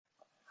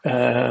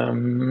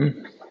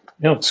Um,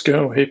 yeah, let's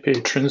go. Hey,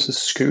 patrons, this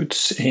is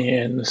Scoots,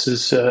 and this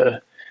is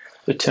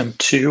attempt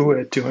two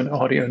at doing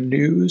audio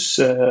news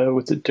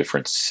with a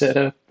different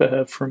setup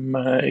from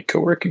my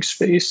co-working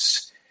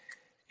space.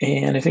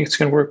 And I think it's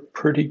going to work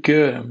pretty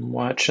good. I'm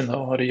watching the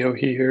audio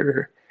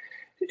here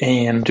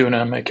and doing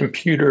it on my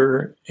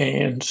computer.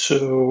 And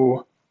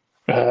so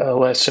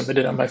last time I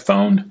did on my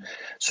phone.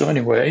 So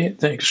anyway,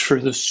 thanks for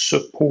the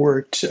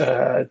support.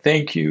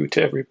 Thank you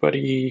to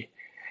everybody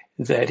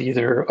that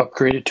either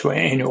upgraded to an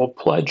annual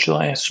pledge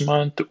last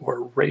month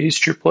or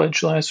raised your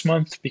pledge last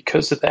month.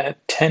 Because of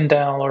that,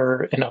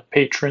 $10 and up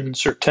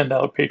patrons or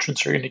 $10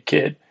 patrons are going to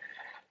get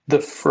the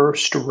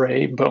first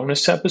Ray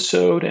bonus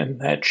episode, and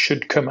that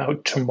should come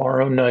out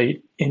tomorrow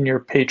night in your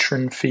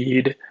patron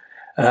feed.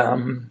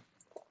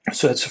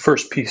 So that's the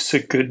first piece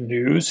of good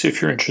news.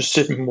 If you're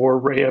interested in more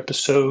Ray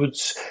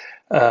episodes,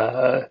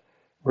 uh,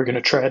 we're going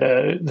to try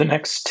to, the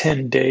next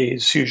 10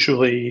 days,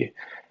 usually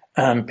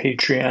on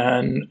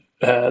Patreon,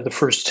 the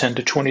first 10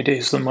 to 20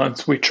 days of the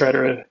month, we try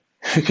to,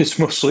 it's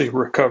mostly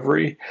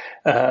recovery.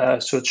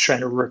 So it's trying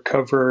to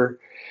recover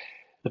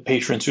the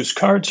patrons whose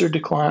cards are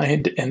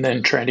declined and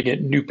then trying to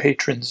get new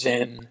patrons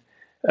in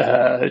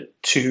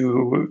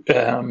to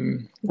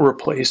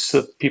replace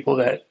the people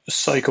that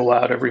cycle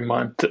out every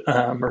month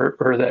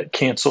or that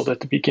canceled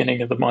at the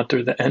beginning of the month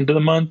or the end of the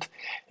month.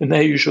 And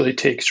that usually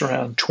takes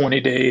around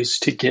 20 days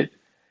to get,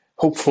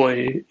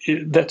 hopefully,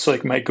 that's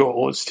like my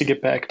goal is to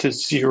get back to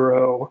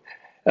zero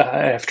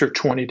after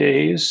 20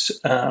 days.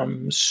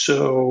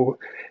 So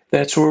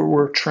that's what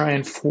we're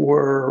trying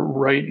for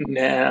right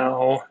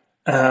now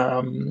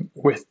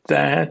with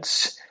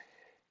that.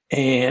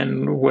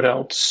 And what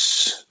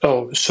else?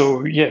 Oh,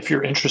 so yeah, if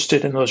you're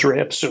interested in those Ray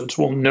episodes,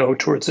 we'll know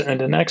towards the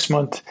end of next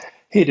month.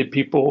 Hey, did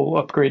people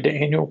upgrade to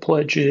annual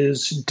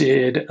pledges?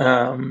 Did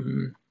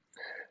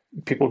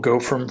people go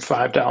from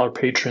 $5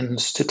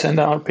 patrons to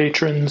 $10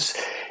 patrons?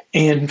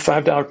 And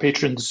 $5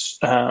 patrons,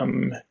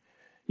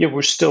 yeah,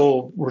 we're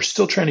still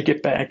trying to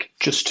get back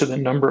just to the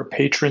number of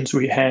patrons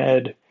we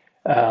had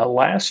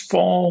last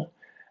fall.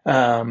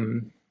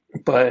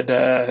 But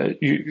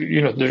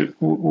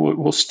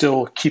we'll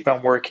still keep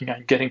on working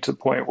on getting to the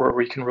point where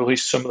we can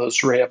release some of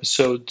those Ray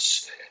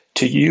episodes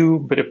to you,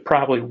 but it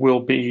probably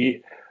will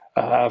be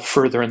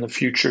further in the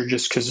future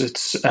just because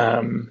it's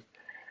but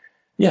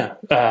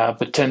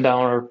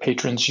 $10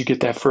 patrons, you get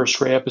that first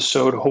Ray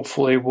episode.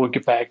 Hopefully we'll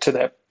get back to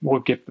that.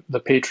 We'll get the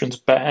patrons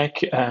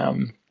back,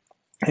 and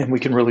we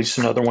can release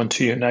another one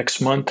to you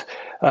next month.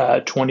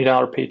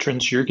 $20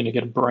 patrons, you're going to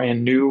get a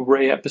brand new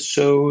Ray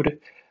episode.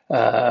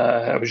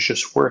 I was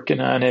just working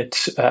on it,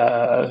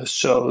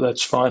 so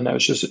that's fun. I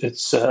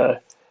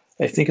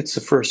think it's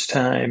the first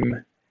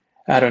time.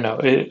 I don't know.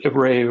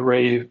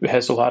 Ray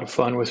has a lot of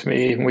fun with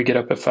me, and we get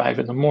up at 5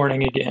 in the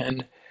morning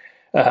again.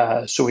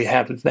 So we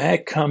have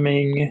that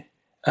coming.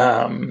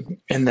 And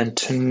then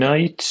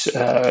tonight,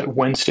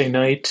 Wednesday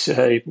night,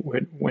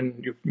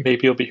 maybe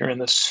you'll be hearing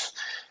this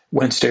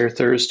Wednesday or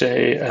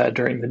Thursday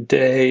during the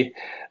day.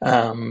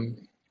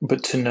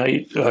 But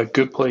tonight,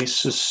 Good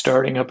Place is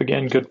starting up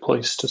again. Good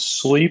Place to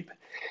Sleep.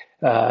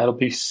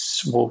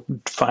 We'll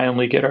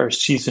finally get our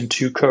season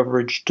 2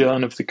 coverage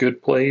done of The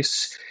Good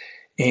Place,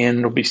 and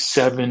it'll be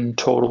 7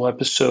 total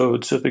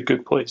episodes of The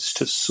Good Place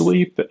to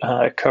Sleep,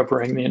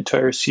 covering the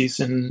entire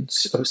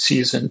seasons of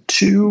season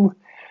 2.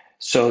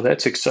 So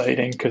that's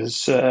exciting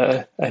because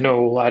I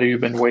know a lot of you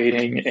have been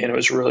waiting, and it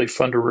was really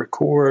fun to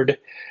record.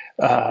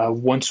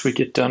 Once we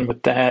get done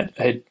with that,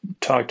 I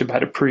talked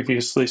about it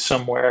previously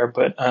somewhere,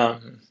 but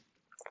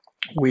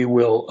we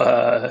will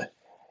go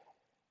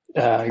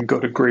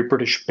to Great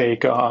British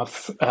Bake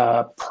Off.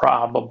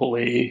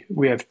 Probably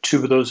we have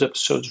 2 of those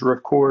episodes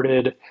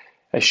recorded.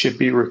 I should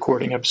be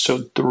recording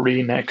episode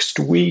 3 next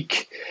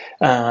week.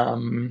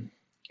 And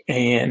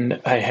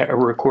I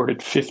recorded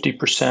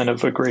 50%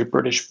 of a Great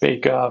British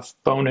Bake Off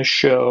bonus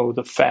show,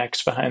 the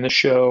facts behind the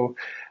show.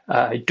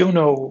 I don't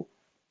know,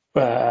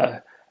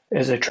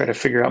 as I try to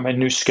figure out my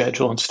new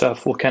schedule and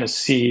stuff, we'll kind of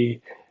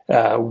see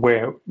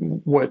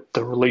what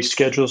the release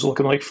schedule is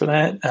looking like for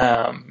that.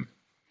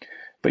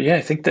 But yeah,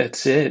 I think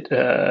that's it.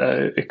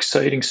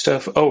 Exciting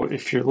stuff. Oh,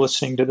 if you're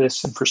listening to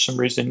this and for some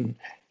reason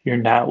you're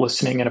not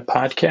listening in a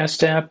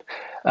podcast app,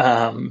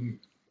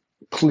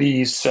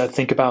 please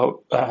think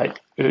about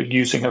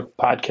using a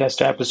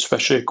podcast app,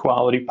 especially a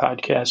quality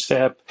podcast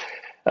app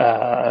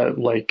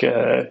like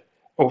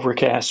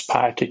Overcast,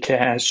 Pocket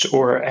Cast,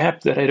 or an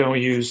app that I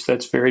don't use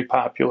that's very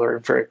popular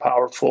and very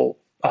powerful,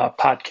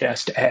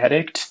 Podcast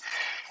Addict.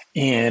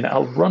 And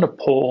I'll run a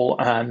poll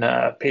on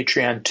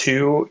Patreon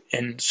too.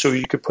 And so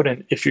you could put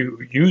in, if you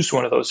use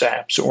one of those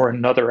apps or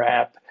another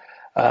app,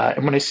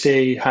 and when I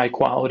say high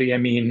quality, I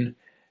mean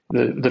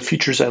the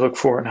features I look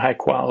for in high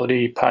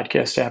quality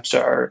podcast apps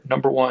are,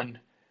 number one,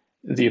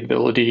 the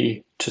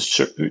ability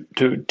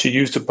to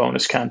use the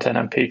bonus content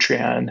on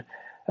Patreon,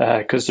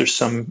 because there's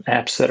some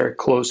apps that are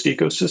closed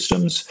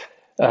ecosystems.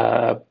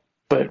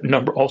 But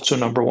number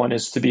one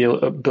is the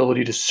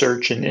ability to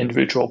search in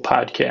individual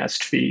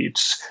podcast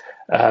feeds,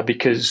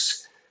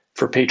 because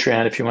for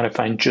Patreon, if you want to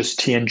find just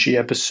TNG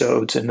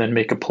episodes and then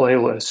make a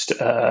playlist,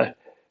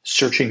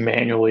 searching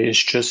manually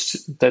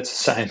that's a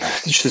sign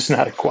that it's just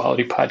not a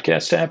quality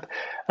podcast app.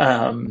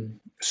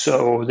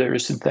 So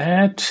there's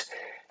that.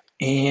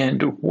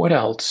 And what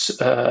else?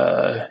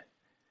 The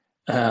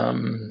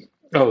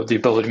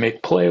ability to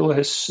make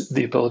playlists,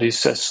 the ability to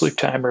set sleep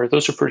timer.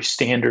 Those are pretty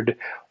standard.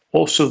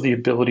 Also, the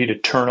ability to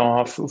turn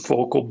off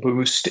vocal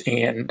boost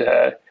and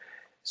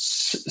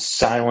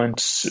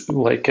silence.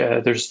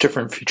 There's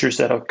different features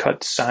that'll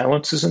cut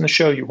silences in the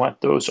show. You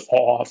want those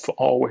off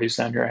always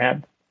on your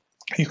app.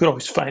 You can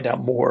always find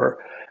out more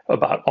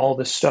about all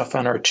this stuff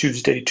on our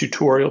Tuesday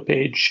tutorial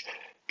page.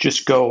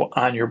 Just go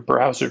on your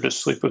browser to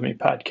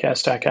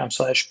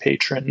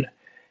sleepwithmepodcast.com/patron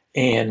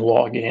and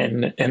log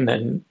in, and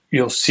then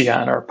you'll see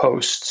on our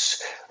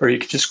posts, or you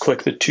can just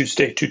click the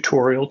Tuesday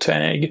tutorial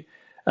tag.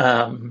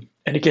 And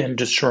again,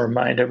 just to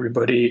remind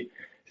everybody,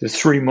 the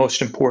 3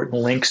 most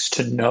important links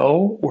to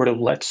know or to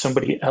let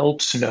somebody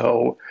else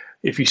know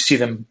if you see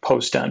them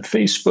post on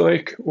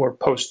Facebook or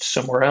post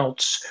somewhere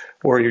else,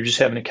 or you're just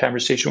having a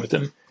conversation with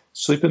them: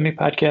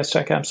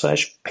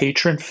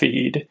 sleepwithmepodcast.com/patron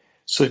feed,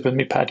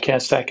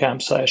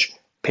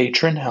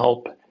 sleepwithmepodcast.com/patron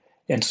help,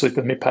 and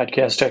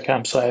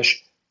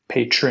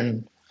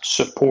sleepwithmepodcast.com/patron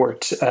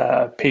support.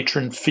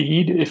 Patron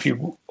feed, if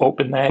you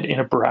open that in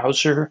a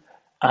browser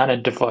on a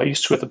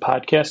device with a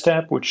podcast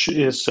app, which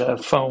is a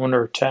phone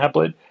or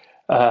tablet,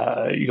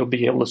 you'll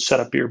be able to set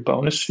up your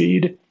bonus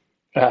feed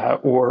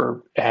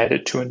or add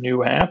it to a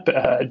new app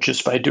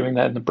just by doing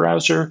that in the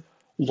browser,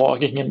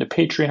 logging into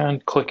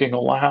Patreon, clicking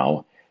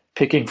allow,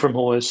 picking from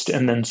a list,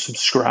 and then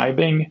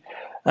subscribing.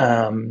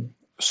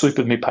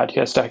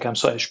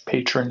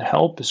 Sleepwithmepodcast.com/patron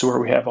help is where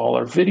we have all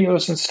our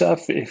videos and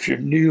stuff if you're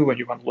new and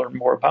you want to learn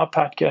more about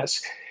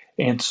podcasts.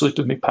 And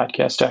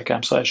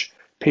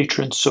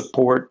sleepwithmepodcast.com/patron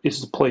support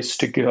is the place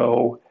to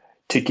go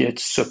to get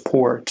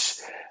support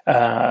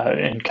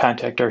and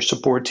contact our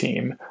support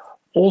team.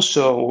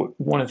 Also,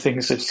 one of the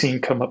things I've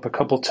seen come up a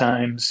couple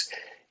times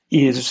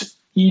is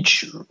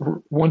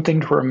one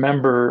thing to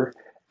remember,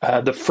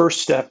 the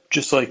first step,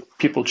 just like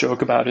people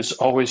joke about, is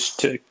always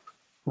to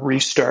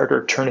restart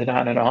or turn it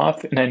on and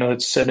off. And I know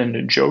it's said in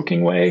a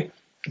joking way,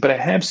 but I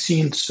have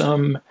seen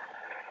some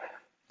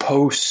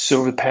posts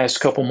over the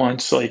past couple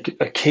months, like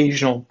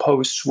occasional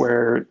posts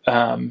where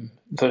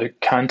the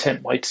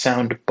content might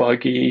sound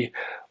buggy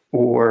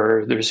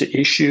or there's an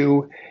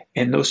issue.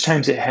 And those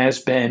times it has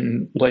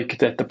been like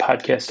that the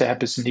podcast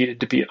app is needed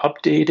to be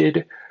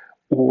updated,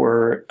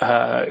 or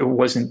it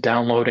wasn't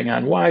downloading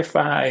on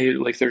Wi-Fi,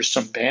 like there's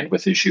some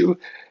bandwidth issue.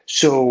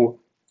 So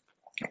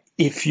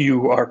if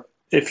you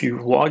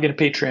log into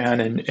Patreon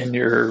and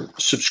your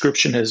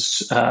subscription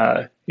is,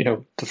 the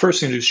first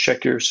thing to do is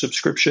check your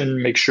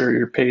subscription, make sure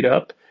you're paid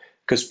up,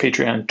 because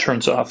Patreon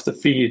turns off the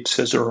feeds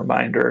as a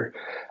reminder.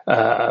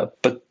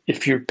 But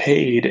if you're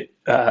paid,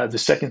 the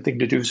second thing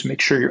to do is make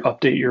sure you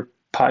update your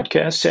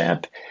podcast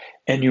app,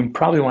 and you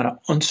probably want to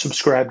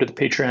unsubscribe to the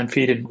Patreon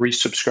feed and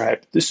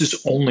resubscribe. This is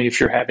only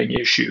if you're having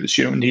issues.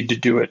 You don't need to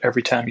do it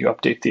every time you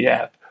update the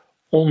app,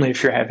 only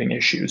if you're having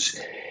issues.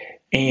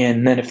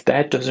 And then if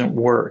that doesn't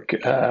work,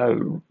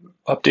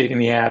 updating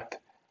the app,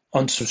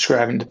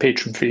 unsubscribing to the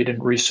Patreon feed, and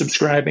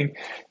resubscribing,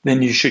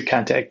 then you should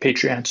contact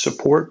Patreon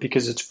support,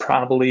 because it's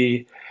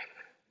probably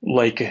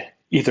like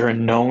either a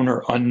known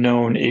or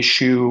unknown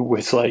issue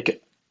with the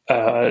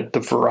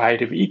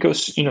variety of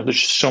there's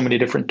just so many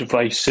different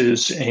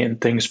devices and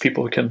things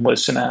people can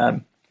listen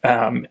on.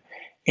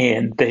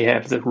 And they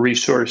have the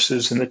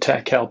resources and the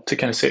tech help to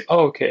kind of say,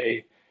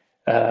 okay,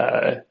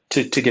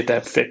 to get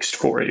that fixed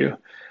for you.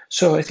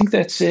 So I think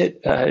that's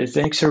it.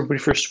 Thanks everybody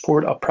for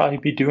support. I'll probably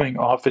be doing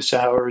office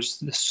hours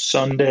this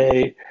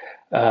Sunday.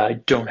 I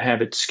don't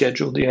have it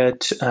scheduled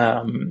yet.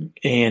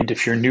 And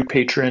if you're a new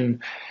patron,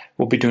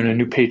 we'll be doing a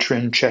new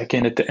patron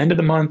check-in at the end of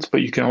the month,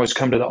 but you can always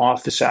come to the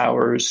office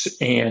hours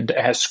and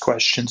ask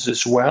questions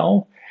as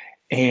well.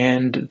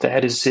 And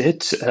that is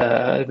it.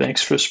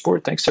 Thanks for the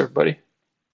support. Thanks, everybody.